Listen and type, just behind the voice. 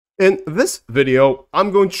In this video,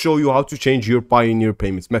 I'm going to show you how to change your Payoneer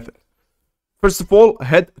payments method. First of all,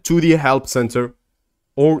 head to the help center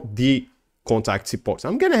or the contact support.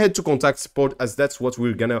 I'm gonna head to contact support as that's what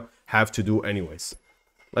we're gonna have to do anyways.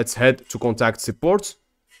 Let's head to contact support.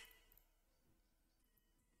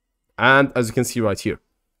 And as you can see right here,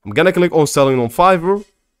 I'm gonna click on selling on Fiverr,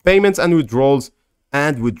 payments and withdrawals,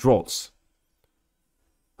 and withdrawals.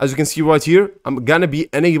 As you can see right here, I'm gonna be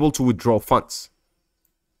unable to withdraw funds.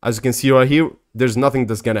 As you can see right here, there's nothing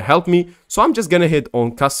that's gonna help me. So I'm just gonna hit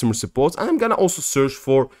on customer support and I'm gonna also search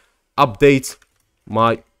for update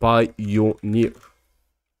my Payoneer.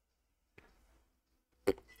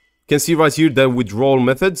 You can see right here the withdrawal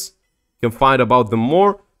methods. You can find about them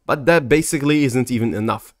more, but that basically isn't even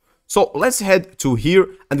enough. So let's head to here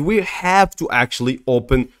and we have to actually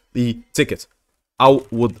open the ticket. I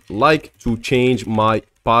would like to change my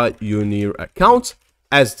Payoneer account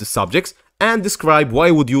as the subjects and describe why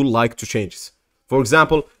would you like to change it. For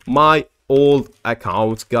example, my old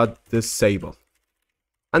account got disabled.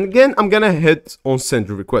 And again, I'm gonna hit on send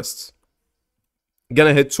requests. I'm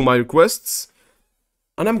gonna head to my requests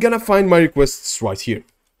and I'm gonna find my requests right here.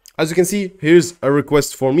 As you can see, here's a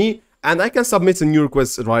request for me and I can submit a new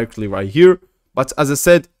request directly right here. But as I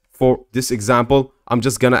said, for this example, I'm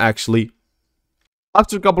just gonna actually,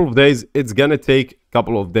 after a couple of days, it's gonna take a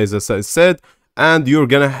couple of days as I said, and you're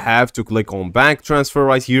gonna have to click on bank transfer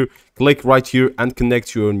right here, click right here and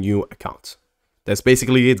connect your new account. That's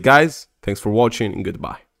basically it, guys. Thanks for watching and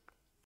goodbye.